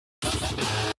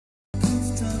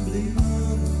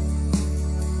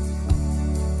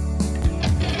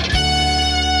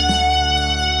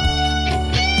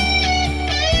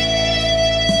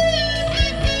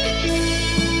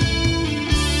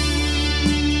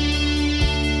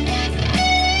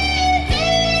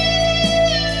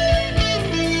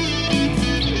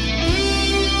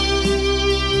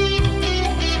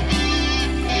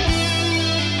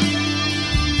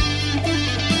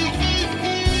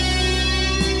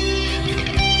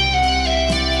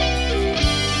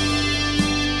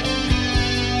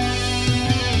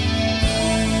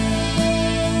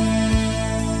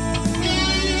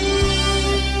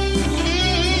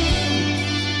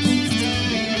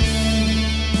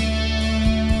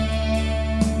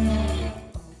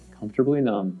Comfortably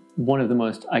Numb, one of the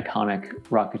most iconic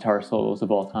rock guitar solos of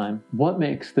all time. What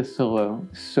makes this solo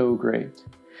so great?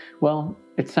 Well,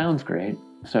 it sounds great,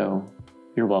 so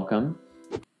you're welcome,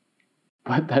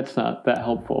 but that's not that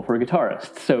helpful for a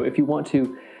guitarist. So if you want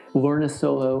to learn a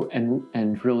solo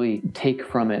and really take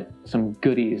from it some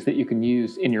goodies that you can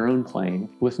use in your own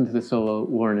playing, listen to the solo,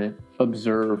 learn it,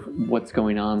 observe what's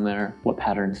going on there, what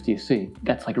patterns do you see.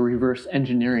 That's like reverse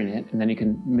engineering it, and then you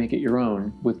can make it your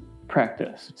own with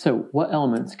practice. So what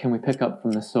elements can we pick up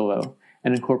from the solo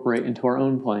and incorporate into our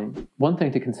own playing? One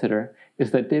thing to consider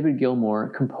is that David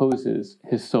Gilmour composes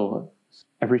his solos.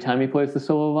 Every time he plays the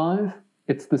solo live,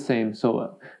 it's the same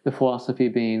solo. The philosophy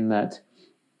being that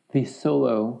the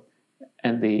solo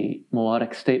and the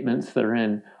melodic statements that are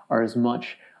in are as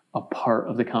much a part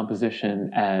of the composition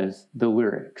as the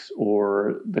lyrics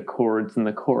or the chords in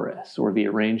the chorus or the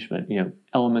arrangement,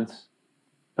 elements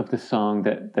of the song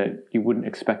that you wouldn't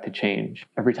expect to change.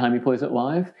 Every time he plays it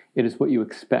live, it is what you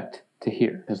expect to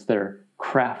hear because they're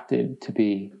crafted to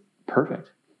be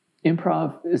perfect.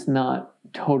 Improv is not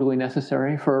totally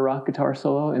necessary for a rock guitar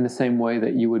solo in the same way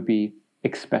that you would be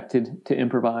expected to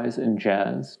improvise in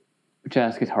jazz.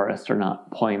 Jazz guitarists are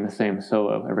not playing the same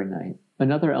solo every night.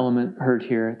 Another element heard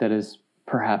here that is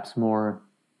perhaps more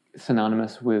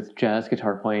synonymous with jazz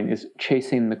guitar playing is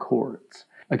chasing the chords.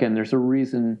 Again, there's a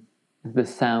reason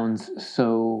this sounds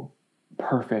so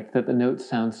perfect, that the notes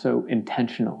sound so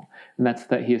intentional, and that's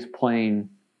that he is playing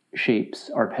shapes,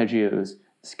 arpeggios,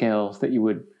 scales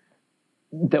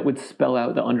that would spell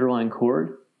out the underlying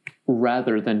chord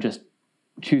rather than just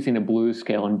choosing a blues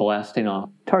scale and blasting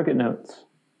off. Target notes.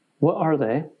 What are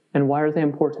they, and why are they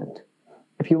important?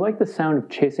 If you like the sound of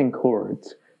chasing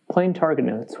chords, playing target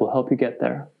notes will help you get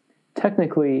there.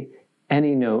 Technically,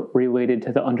 any note related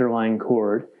to the underlying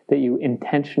chord that you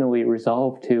intentionally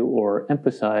resolve to or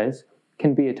emphasize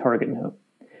can be a target note.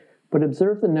 But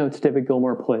observe the notes David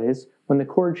Gilmour plays when the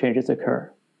chord changes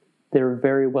occur. They are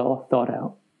very well thought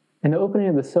out. In the opening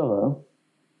of the solo,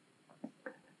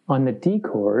 on the D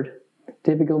chord,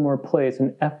 David Gilmour plays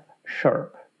an F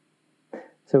sharp.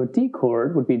 So a D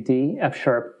chord would be D, F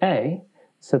sharp, A,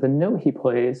 so the note he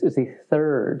plays is the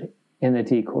third in the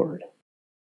D chord.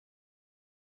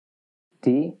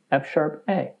 D, F sharp,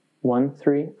 A, 1,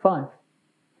 3, 5.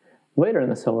 Later in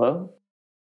the solo,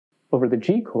 over the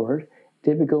G chord,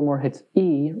 David Gilmour hits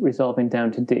E, resolving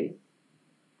down to D.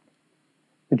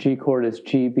 The G chord is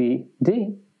G, B,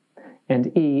 D,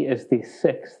 and E is the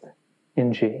sixth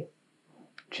in G.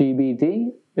 G, B,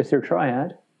 D is your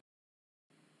triad.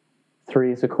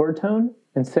 3 is a chord tone,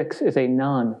 and 6 is a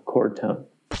non-chord tone.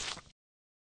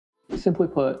 Simply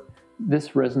put, this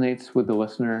resonates with the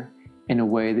listener in a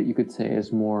way that you could say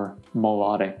is more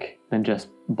melodic than just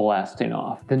blasting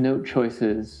off. The note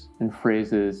choices and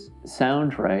phrases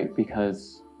sound right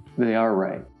because they are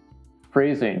right.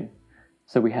 Phrasing.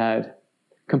 So we had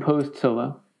composed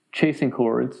solo, chasing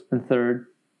chords, and third,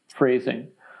 phrasing.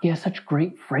 He has such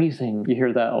great phrasing. You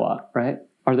hear that a lot, right?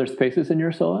 Are there spaces in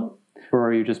your solo? Or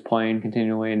are you just playing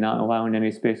continually and not allowing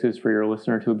any spaces for your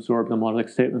listener to absorb the melodic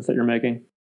statements that you're making?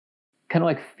 Kind of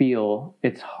like feel,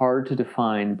 it's hard to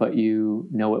define, but you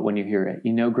know it when you hear it.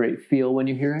 You know great feel when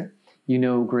you hear it. You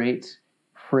know great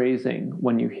phrasing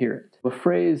when you hear it. A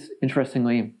phrase,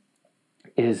 interestingly,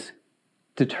 is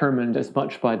determined as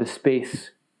much by the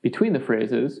space between the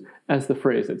phrases as the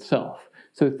phrase itself.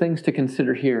 So things to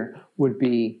consider here would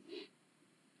be,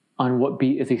 on what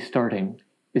beat is he starting?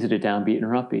 Is it a downbeat or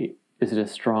upbeat? Is it a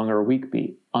strong or a weak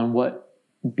beat? On what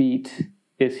beat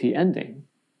is he ending?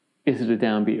 Is it a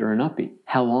downbeat or an upbeat?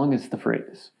 How long is the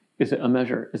phrase? Is it a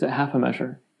measure? Is it half a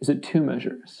measure? Is it 2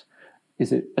 measures?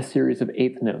 Is it a series of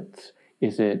eighth notes?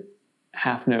 Is it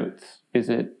half notes? Is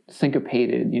it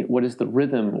syncopated? What is the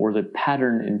rhythm or the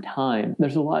pattern in time?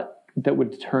 There's a lot that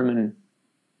would determine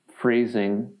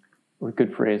phrasing or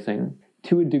good phrasing.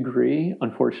 To a degree,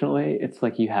 unfortunately, it's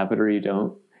like you have it or you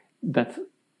don't. That's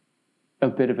a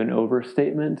bit of an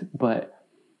overstatement, but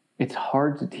it's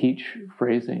hard to teach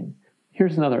phrasing.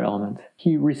 Here's another element.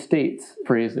 He restates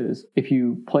phrases. If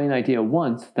you play an idea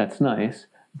once, that's nice,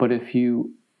 but if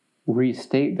you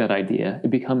restate that idea, it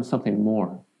becomes something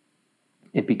more.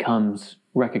 It becomes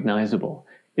recognizable.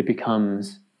 It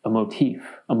becomes a motif,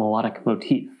 a melodic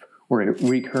motif, or a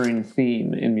recurring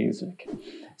theme in music.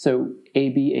 So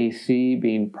A-B-A-C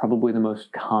being probably the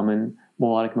most common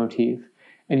melodic motif,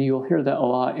 and you'll hear that a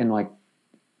lot in like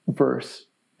verse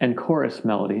and chorus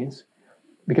melodies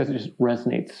because it just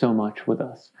resonates so much with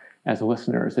us as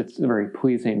listeners. It's very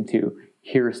pleasing to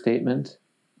hear a statement,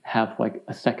 have like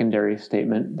a secondary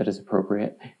statement that is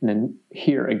appropriate, and then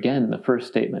hear again the first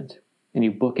statement, and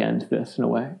you bookend this in a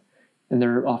way. And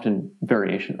they're often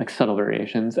variation, like subtle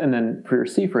variations. And then for your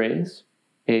C phrase,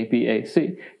 A, B, A,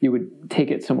 C, you would take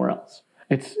it somewhere else.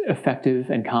 It's effective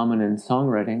and common in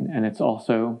songwriting, and it's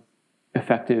also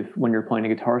effective when you're playing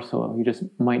a guitar solo. You just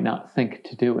might not think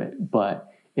to do it, but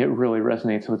it really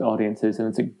resonates with audiences, and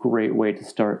it's a great way to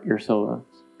start your solos.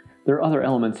 There are other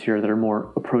elements here that are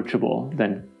more approachable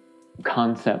than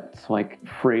concepts like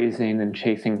phrasing and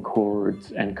chasing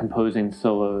chords and composing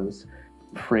solos,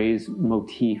 phrase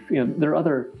motif. There are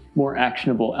other more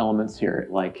actionable elements here,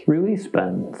 like release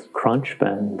bends, crunch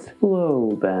bends,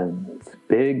 low bends,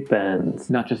 big bends,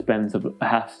 not just bends of a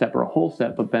half step or a whole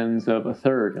step, but bends of a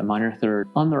third, a minor third.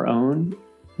 On their own,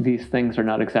 these things are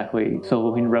not exactly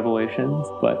soloing revelations,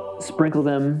 but sprinkle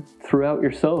them throughout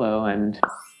your solo and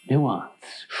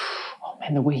nuance. Oh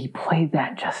man, the way he played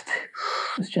that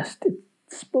it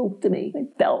spoke to me. I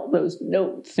felt those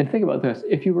notes. And think about this.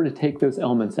 If you were to take those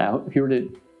elements out, if you were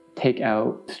to take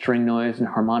out string noise and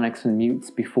harmonics and mutes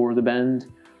before the bend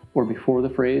or before the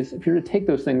phrase, if you were to take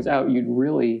those things out, you'd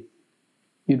really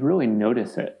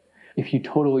notice it. If you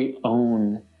totally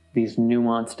own these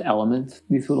nuanced elements,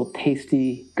 these little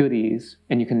tasty goodies,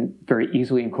 and you can very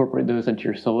easily incorporate those into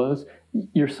your solos,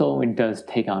 your soloing does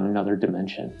take on another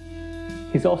dimension.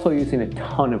 He's also using a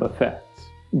ton of effects.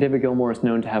 David Gilmour is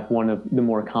known to have one of the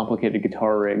more complicated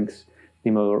guitar rigs,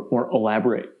 the more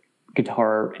elaborate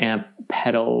guitar amp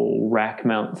pedal rack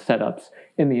mount setups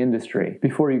in the industry.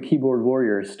 Before you keyboard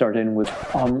warriors start in with,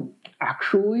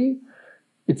 actually,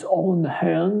 it's all in the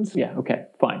hands? Yeah, okay,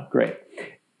 fine, great.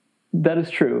 That is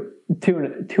true. To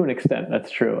an extent,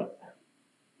 that's true.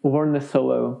 Learn this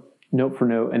solo note for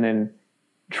note and then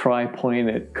try playing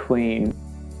it clean.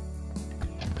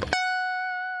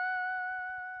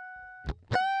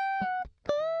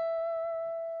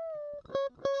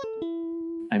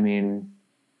 I mean,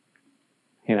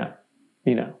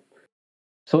 you know.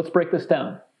 So let's break this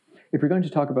down. If you're going to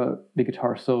talk about the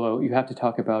guitar solo, you have to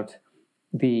talk about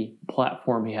the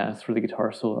platform he has for the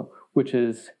guitar solo, which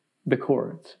is the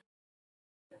chords.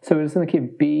 So it's in the key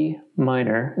of B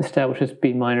minor, establishes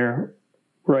B minor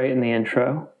right in the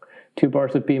intro. 2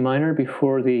 bars of B minor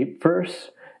before the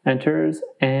verse enters,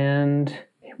 and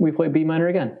we play B minor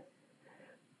again.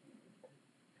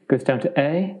 Goes down to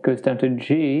A, goes down to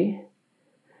G,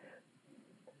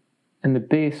 and the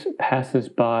bass passes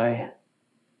by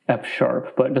F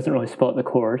sharp, but doesn't really spell out the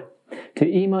chord, to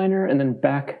E minor, and then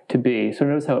back to B. So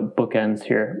notice how it bookends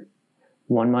here.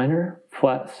 1 minor,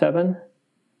 flat 7,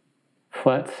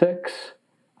 flat 6,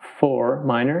 4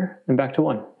 minor, and back to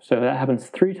 1. So that happens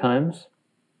 3 times.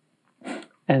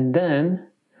 And then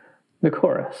the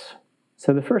chorus.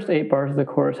 So the first 8 bars of the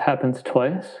chorus happens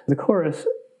twice. The chorus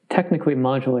technically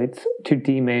modulates to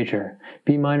D major.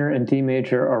 B minor and D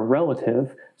major are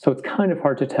relative, so it's kind of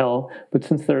hard to tell, but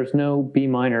since there's no B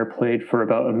minor played for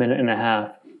about a minute and a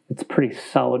half, it's pretty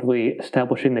solidly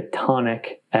establishing the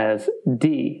tonic as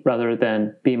D rather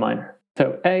than B minor.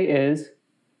 So A is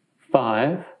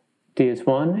 5, D is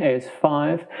 1, A is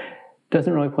 5,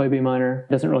 doesn't really play B minor,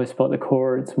 doesn't really spell out the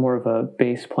chord, it's more of a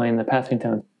bass playing the passing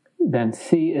tones. Then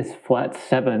C is flat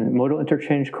 7, modal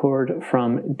interchange chord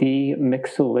from D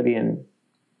mixolydian.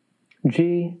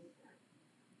 G,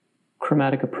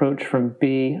 chromatic approach from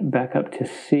B back up to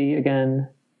C again,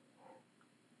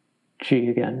 G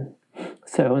again.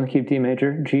 So in the key of D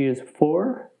major, G is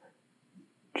 4,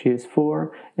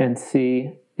 and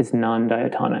C is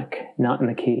non-diatonic, not in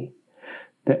the key.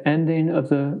 The ending of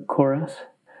the chorus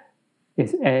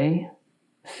is A,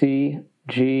 C,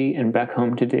 G, and back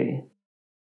home to D.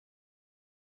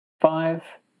 5,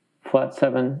 flat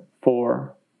 7,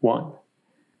 4, 1.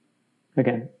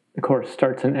 Again, the chorus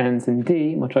starts and ends in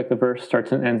D, much like the verse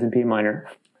starts and ends in B minor.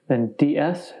 Then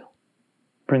DS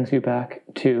brings you back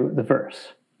to the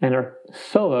verse. And our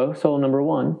solo number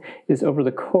 1, is over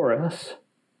the chorus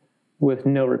with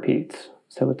no repeats.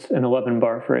 So it's an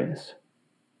 11-bar phrase.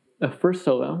 The first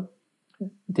solo,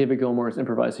 David Gilmour is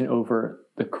improvising over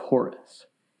the chorus.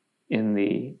 In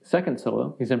the second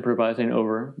solo, he's improvising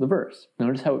over the verse.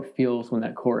 Notice how it feels when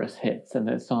that chorus hits and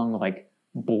that song like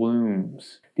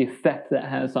blooms. The effect that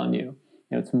has on you.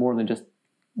 It's more than just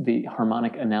the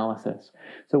harmonic analysis.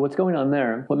 So what's going on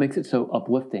there, what makes it so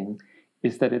uplifting,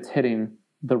 is that it's hitting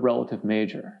the relative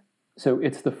major. So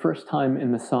it's the first time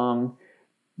in the song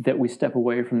that we step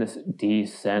away from this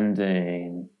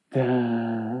descending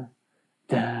da,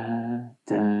 da,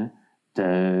 da,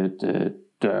 da, da,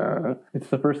 da. It's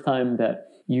the first time that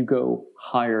you go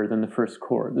higher than the first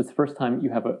chord. It's the first time you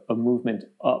have a movement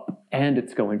up, and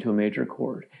it's going to a major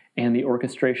chord. And the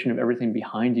orchestration of everything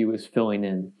behind you is filling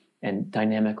in, and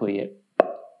dynamically it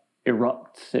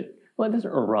erupts. It well, it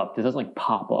doesn't erupt, it doesn't like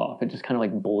pop off, it just kind of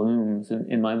like blooms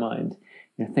in my mind.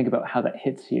 Think about how that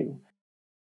hits you.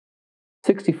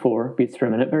 64 beats per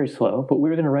minute, very slow, but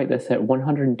we're going to write this at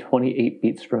 128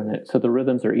 beats per minute, so the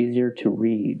rhythms are easier to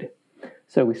read.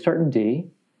 So we start in D,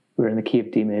 we're in the key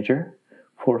of D major,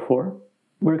 4/4.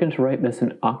 We're going to write this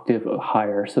an octave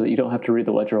higher so that you don't have to read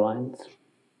the ledger lines.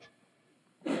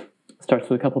 Starts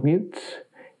with a couple mutes.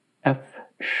 F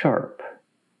sharp,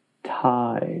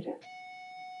 tied,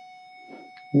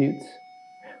 mutes.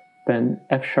 Then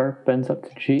F sharp bends up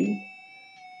to G,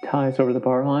 ties over the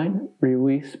bar line,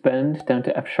 release, bend down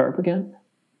to F sharp again.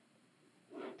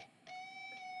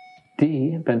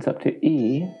 D bends up to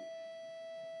E,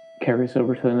 carries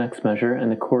over to the next measure,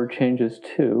 and the chord changes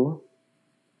to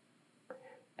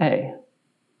A.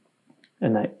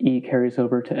 And that E carries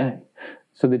over to A.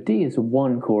 So the D is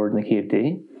one chord in the key of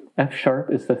D. F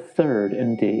sharp is the third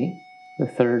in D. The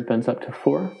third bends up to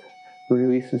fourth,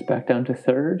 releases back down to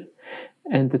third,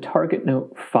 and the target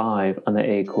note 5 on the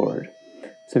A chord.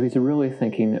 So he's really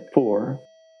thinking 4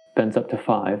 bends up to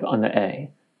 5 on the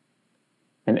A,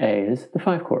 and A is the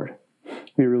 5 chord.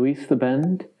 We release the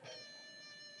bend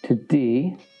to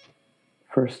D,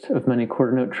 first of many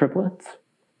quarter note triplets.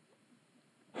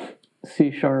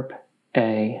 C sharp,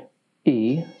 A,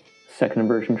 E, second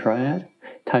inversion triad,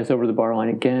 ties over the bar line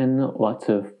again, lots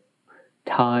of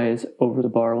ties over the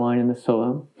bar line in the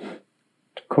solo.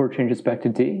 Chord changes back to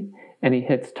D, and he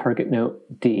hits target note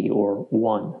D, or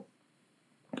 1.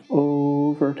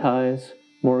 Over ties,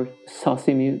 more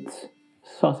saucy mutes,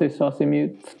 saucy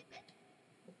mutes.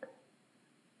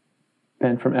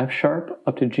 Bend from F sharp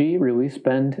up to G, release,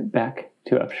 bend back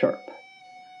to F sharp.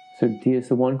 So D is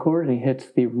the 1 chord, and he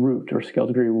hits the root, or scale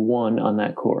degree 1 on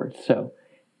that chord. So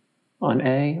on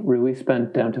A, release,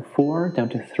 bend down to 4, down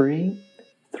to 3,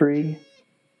 3,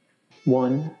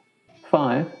 1,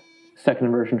 5, second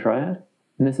inversion triad.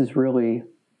 And this is really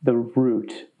the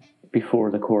root before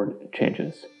the chord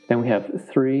changes. Then we have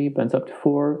 3, bends up to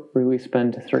 4, release,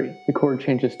 bend to 3. The chord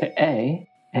changes to A,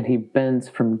 and he bends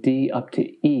from D up to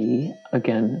E,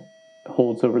 again,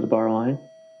 holds over the bar line.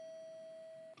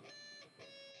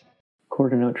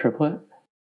 Quarter note triplet.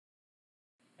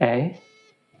 A,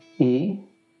 E,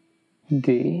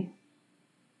 D,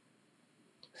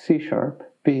 C sharp,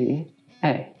 B,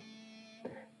 A.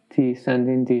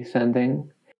 Descending,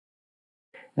 descending,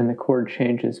 and the chord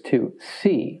changes to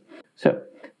C. So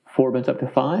 4 bends up to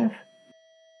 5,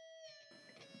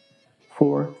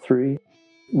 4, 3,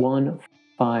 1,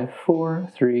 5, 4,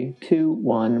 3, 2,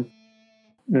 1.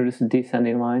 Notice the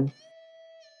descending line.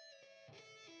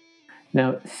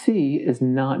 Now C is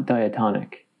not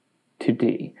diatonic to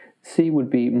D. C would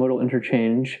be modal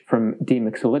interchange from D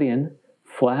mixolydian,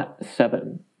 flat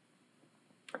 7.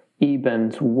 E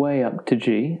bends way up to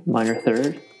G, minor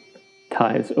third,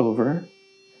 ties over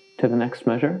to the next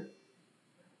measure.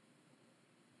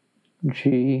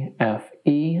 G, F,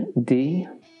 E, D,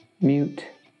 mute,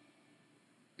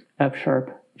 F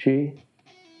sharp, G.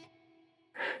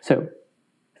 So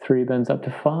 3 bends up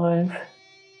to 5,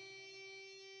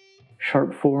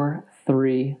 sharp 4,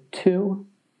 3, 2,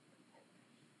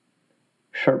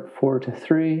 sharp 4 to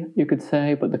 3, you could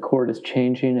say, but the chord is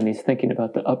changing and he's thinking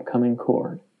about the upcoming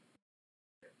chord,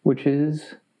 which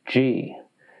is G.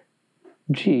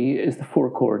 G is the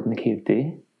 4 chord in the key of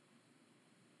D.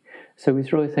 So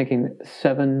he's really thinking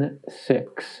 7,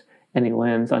 6, and he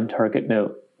lands on target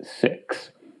note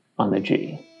 6 on the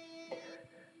G.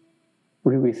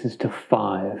 Releases to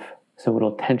 5, so a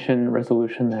little tension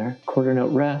resolution there. Quarter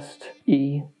note rest,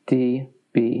 E, D,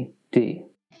 B, D.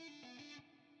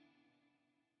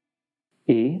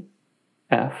 E,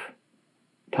 F,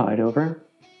 tied over.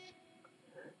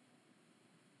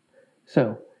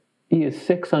 So E is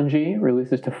 6 on G,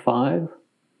 releases to 5,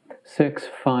 6,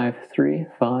 5, 3,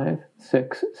 5,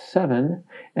 6, 7,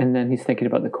 and then he's thinking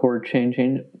about the chord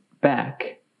changing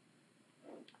back.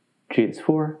 G is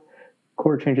 4,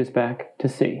 chord changes back to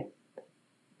C.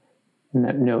 And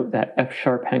that note, that F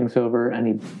sharp hangs over, and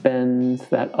he bends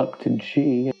that up to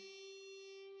G.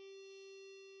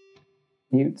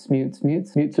 Mutes, mutes,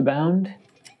 mutes, mutes abound.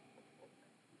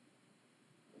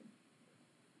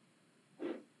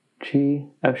 G,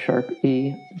 F sharp,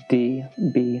 E, D,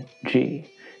 B, G.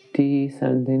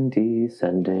 Descending,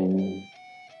 descending,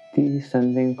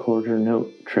 descending quarter note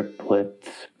triplets.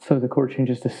 So the chord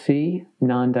changes to C,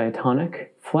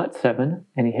 non-diatonic, flat 7,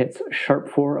 and he hits sharp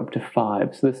 4 up to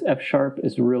 5. So this F sharp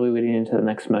is really leading into the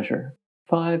next measure.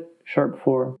 5, sharp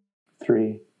 4,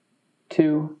 3,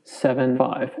 2, 7,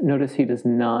 5. Notice he does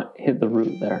not hit the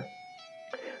root there.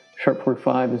 Sharp 4,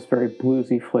 5 is very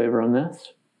bluesy flavor on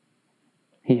this.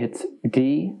 He hits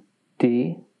D,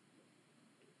 D,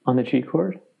 on the G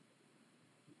chord,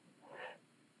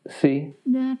 C,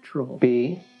 natural,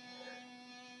 B,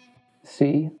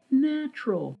 C,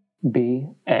 natural, B,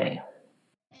 A.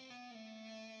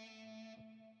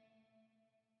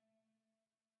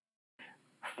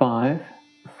 Five,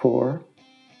 4,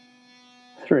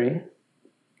 3,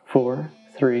 4,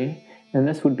 3, and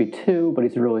this would be 2, but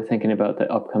he's really thinking about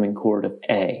the upcoming chord of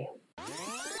A.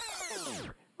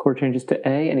 Chord changes to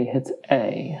A, and he hits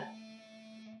A.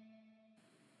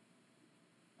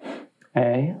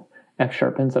 A, F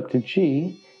sharp ends up to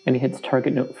G, and he hits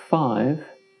target note 5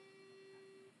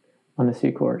 on the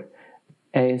C chord.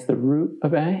 A is the root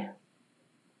of A.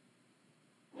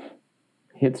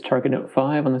 He hits target note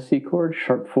 5 on the C chord,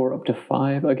 sharp 4 up to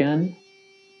 5 again.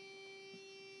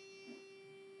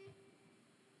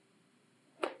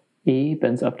 E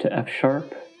bends up to F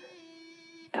sharp,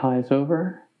 ties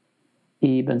over.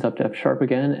 E bends up to F sharp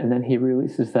again, and then he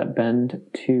releases that bend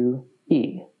to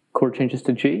E. Chord changes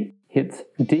to G, hits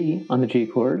D on the G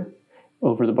chord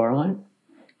over the bar line,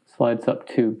 slides up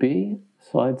to B,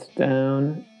 slides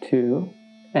down to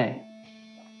A.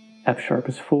 F sharp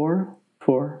is 4,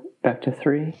 4, back to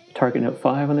 3, target note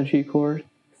 5 on the G chord,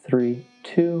 3,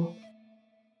 2,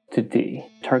 to D,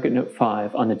 target note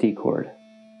 5 on the D chord,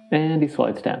 and he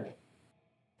slides down.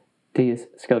 D is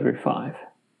scale degree 5,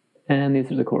 and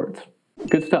these are the chords.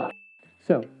 Good stuff.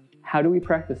 So, how do we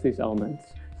practice these elements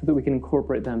so that we can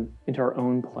incorporate them into our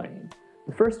own playing?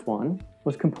 The first one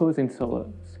was composing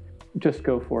solos. Just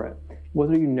go for it.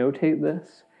 Whether you notate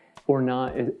this or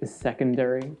not is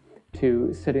secondary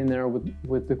to sitting there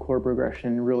with the chord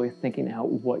progression, really thinking out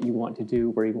what you want to do,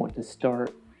 where you want to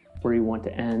start, where you want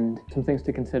to end. Some things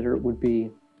to consider would be,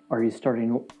 are you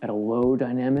starting at a low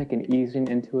dynamic and easing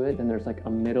into it, and there's like a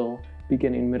middle,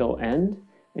 beginning, middle, end,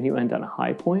 and you end on a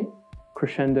high point?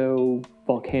 Crescendo,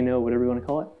 volcano, whatever you want to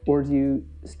call it? Or do you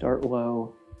start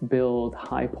low, build,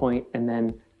 high point, and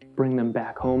then bring them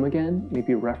back home again?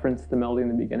 Maybe reference the melody in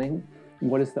the beginning.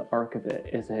 What is the arc of it?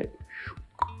 Is it,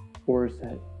 or is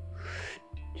it?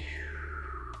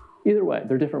 Either way,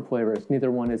 they're different flavors.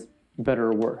 Neither one is better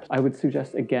or worse. I would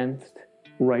suggest against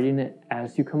writing it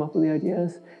as you come up with the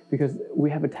ideas, because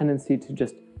we have a tendency to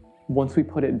just, once we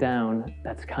put it down,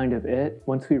 that's kind of it.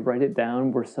 Once we write it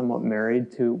down, we're somewhat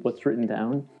married to what's written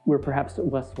down. We're perhaps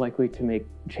less likely to make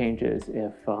changes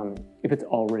if it's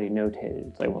already notated.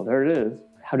 It's like, well, there it is.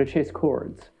 How to chase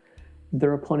chords.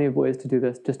 There are plenty of ways to do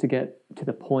this just to get to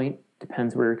the point.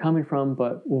 Depends where you're coming from,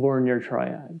 but learn your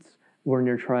triads. Learn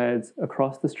your triads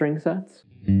across the string sets.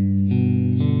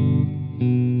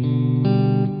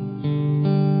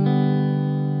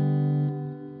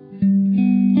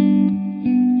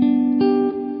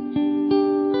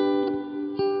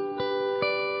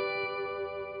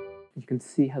 You can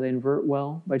see how they invert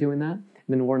well by doing that. And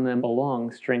then learn them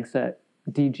along string set.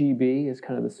 DGB is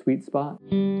kind of the sweet spot.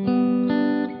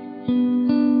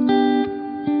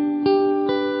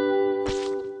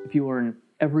 If you learn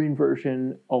every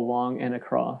inversion along and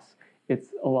across, it's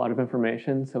a lot of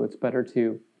information, so it's better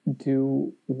to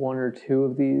do one or two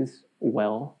of these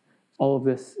well. All of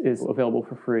this is available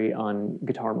for free on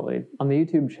Guitar Malade. On the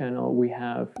YouTube channel, we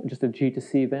have just a G to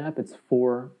C vamp. It's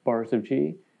 4 bars of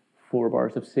G, 4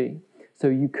 bars of C. So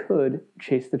you could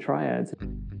chase the triads.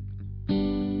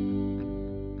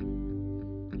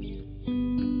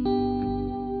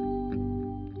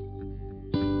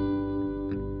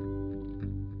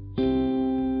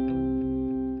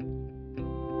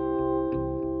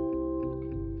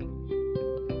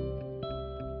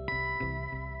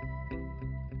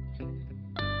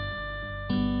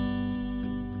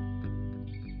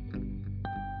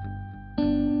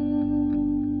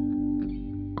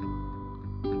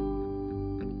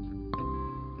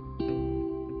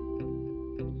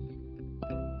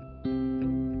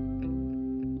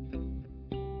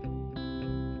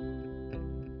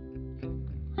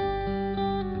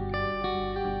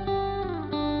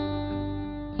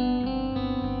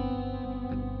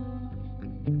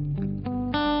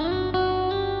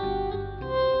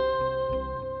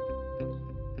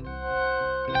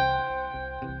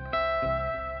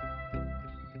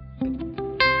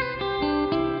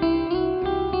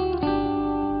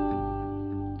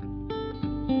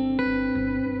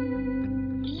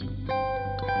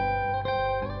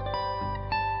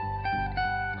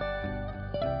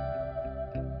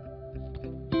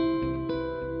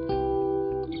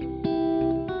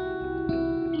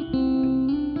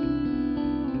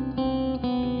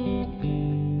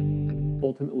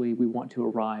 Ultimately, we want to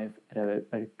arrive at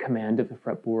a command of the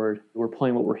fretboard. We're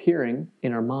playing what we're hearing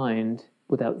in our mind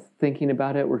without thinking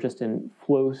about it. We're just in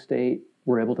flow state.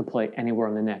 We're able to play anywhere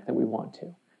on the neck that we want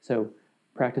to. So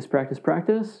Practice, practice,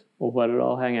 practice. We'll let it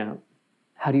all hang out.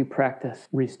 How do you practice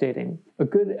restating? A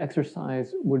good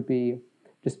exercise would be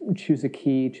just choose a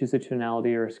key, choose a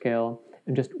tonality or a scale,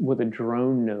 and just with a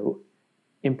drone note,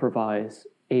 improvise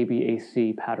A, B, A,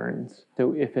 C patterns.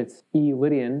 So if it's E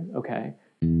Lydian, okay.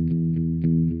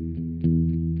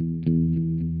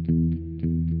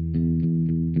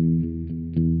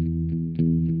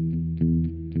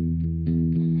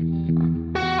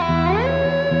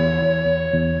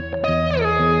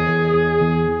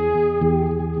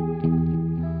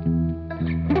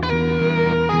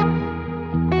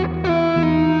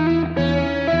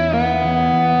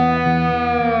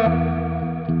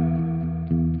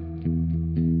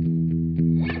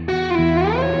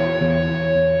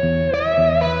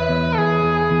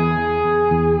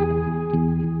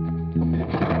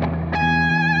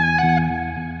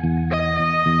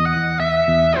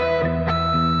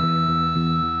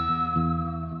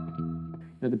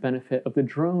 The benefit of the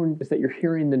drone is that you're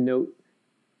hearing the note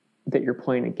that you're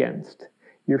playing against.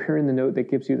 You're hearing the note that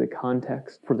gives you the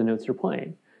context for the notes you're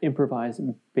playing. Improvise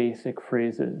basic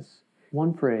phrases.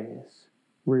 One phrase,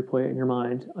 replay it in your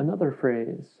mind. Another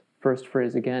phrase, first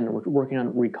phrase again. We're working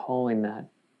on recalling that,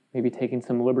 maybe taking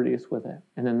some liberties with it.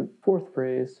 And then fourth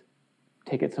phrase,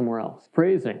 take it somewhere else.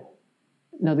 Phrasing.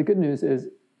 Now the good news is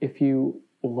if you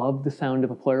love the sound of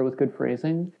a player with good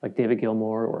phrasing, like David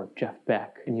Gilmour or Jeff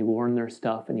Beck, and you learn their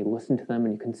stuff and you listen to them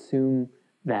and you consume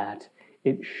that,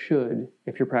 it should,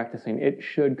 if you're practicing, it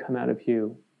should come out of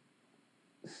you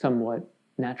somewhat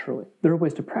naturally. There are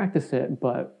ways to practice it,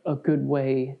 but a good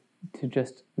way to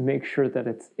just make sure that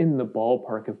it's in the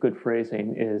ballpark of good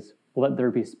phrasing is let there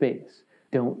be space.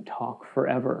 Don't talk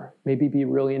forever. Maybe be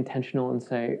really intentional and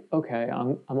say, okay,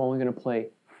 I'm only going to play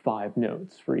 5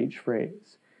 notes for each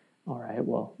phrase. All right,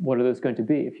 well, what are those going to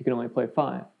be if you can only play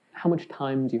 5? How much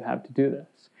time do you have to do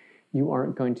this? You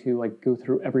aren't going to go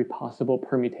through every possible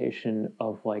permutation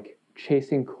of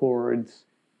chasing chords,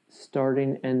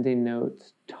 starting, ending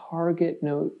notes, target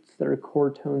notes that are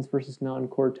chord tones versus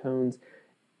non-chord tones,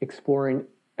 exploring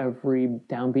every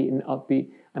downbeat and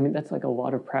upbeat. I mean, that's a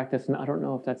lot of practice, and I don't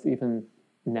know if that's even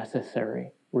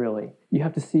necessary, really. You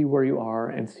have to see where you are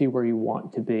and see where you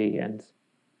want to be, and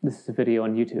this is a video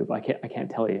on YouTube. I can't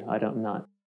tell you. I don't know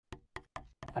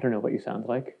what you sound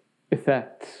like.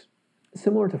 Effects.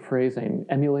 Similar to phrasing,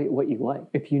 emulate what you like.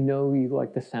 If you know you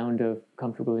like the sound of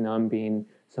Comfortably Numb being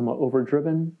somewhat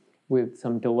overdriven with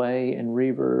some delay and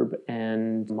reverb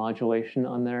and modulation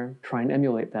on there, try and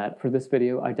emulate that. For this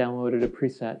video, I downloaded a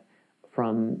preset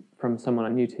from someone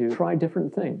on YouTube. Try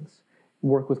different things.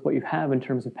 Work with what you have in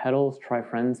terms of pedals. Try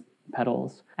friends'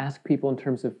 pedals. Ask people in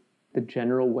terms of the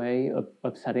general way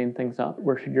of setting things up.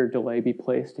 Where should your delay be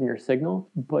placed in your signal?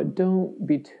 But don't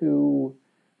be too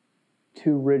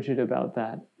rigid about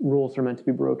that. Rules are meant to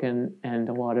be broken, and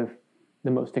a lot of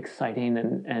the most exciting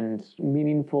and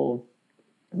meaningful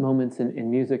moments in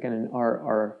music and in art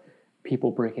are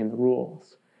people breaking the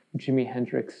rules. Jimi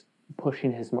Hendrix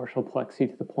pushing his Marshall plexi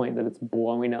to the point that it's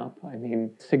blowing up. I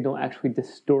mean, signal actually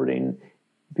distorting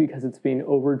because it's being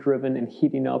overdriven and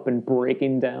heating up and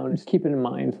breaking down. Just keep it in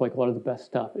mind, a lot of the best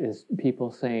stuff is people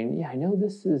saying, yeah, I know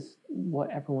this is what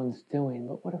everyone's doing,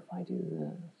 but what if I do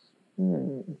this?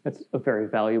 That's a very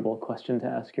valuable question to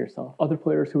ask yourself. Other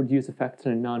players who would use effects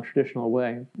in a non-traditional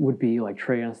way would be like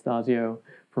Trey Anastasio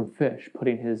from Fish,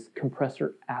 putting his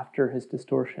compressor after his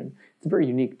distortion. It's a very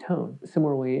unique tone.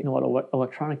 Similarly, in a lot of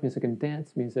electronic music and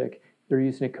dance music, they're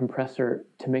using a compressor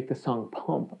to make the song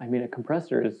pump. I mean, a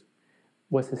compressor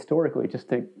was historically just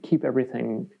to keep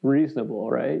everything reasonable,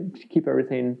 right? To keep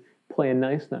everything playing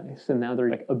nice. And now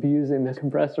they're abusing the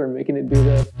compressor and making it do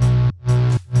this.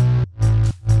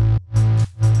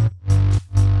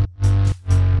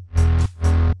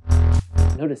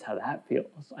 Notice how that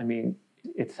feels. I mean,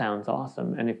 it sounds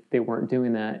awesome. And if they weren't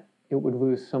doing that, it would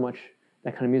lose so much,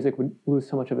 that kind of music would lose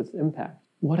so much of its impact.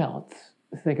 What else?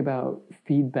 Think about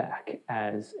feedback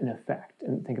as an effect,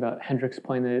 and think about Hendrix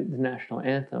playing the national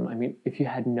anthem. I mean, if you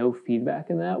had no feedback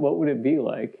in that, what would it be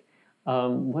like?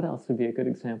 What else would be a good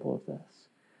example of this?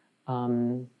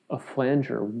 A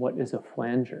flanger. What is a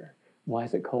flanger? Why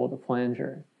is it called a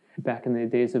flanger? Back in the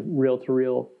days of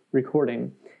reel-to-reel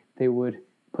recording, they would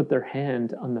put their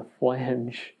hand on the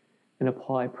flange and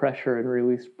apply pressure and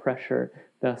release pressure,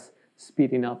 thus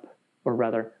speeding up, or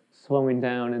rather slowing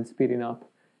down and speeding up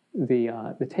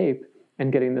the tape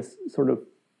and getting this sort of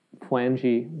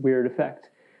flangey, weird effect.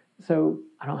 So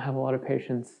I don't have a lot of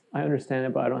patience. I understand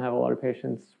it, but I don't have a lot of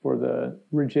patience for the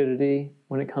rigidity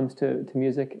when it comes to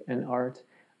music and art.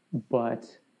 But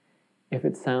if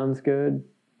it sounds good,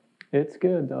 it's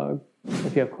good, dog.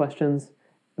 If you have questions,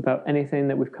 about anything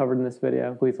that we've covered in this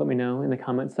video, please let me know in the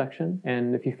comments section.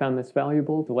 And if you found this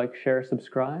valuable, to like, share,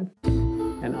 subscribe,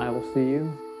 and I will see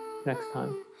you next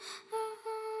time.